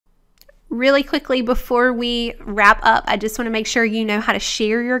Really quickly before we wrap up, I just want to make sure you know how to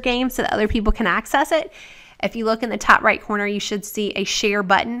share your game so that other people can access it. If you look in the top right corner, you should see a share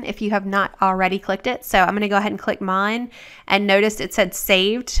button if you have not already clicked it. So I'm going to go ahead and click mine, and notice it said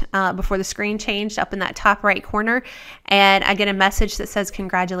saved before the screen changed up in that top right corner. And I get a message that says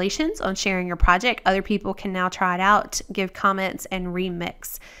congratulations on sharing your project. Other people can now try it out, give comments, and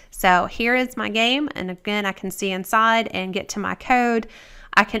remix. So here is my game. And again, I can see inside and get to my code.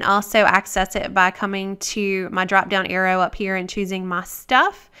 I can also access it by coming to my drop down arrow up here and choosing my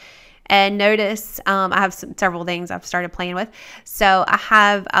stuff. And notice I have several things I've started playing with. So I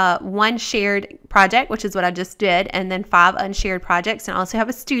have one shared project, which is what I just did, and then 5 unshared projects, and I also have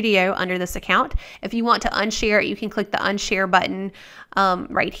a studio under this account. If you want to unshare it, you can click the unshare button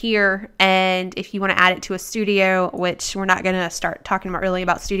right here. And if you want to add it to a studio, which we're not going to start talking really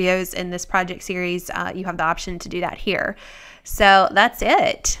about studios in this project series, you have the option to do that here. So that's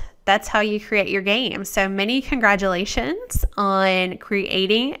it. That's how you create your game. So many congratulations on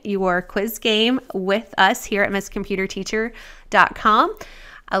creating your quiz game with us here at MissComputerTeacher.com.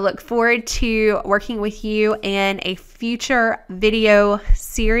 I look forward to working with you in a future video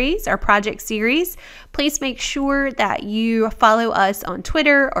series or project series. Please make sure that you follow us on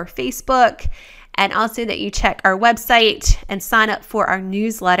Twitter or Facebook, and also that you check our website and sign up for our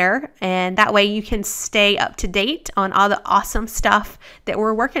newsletter. And that way you can stay up to date on all the awesome stuff that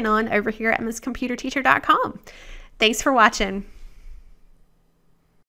we're working on over here at MissComputerTeacher.com. Thanks for watching.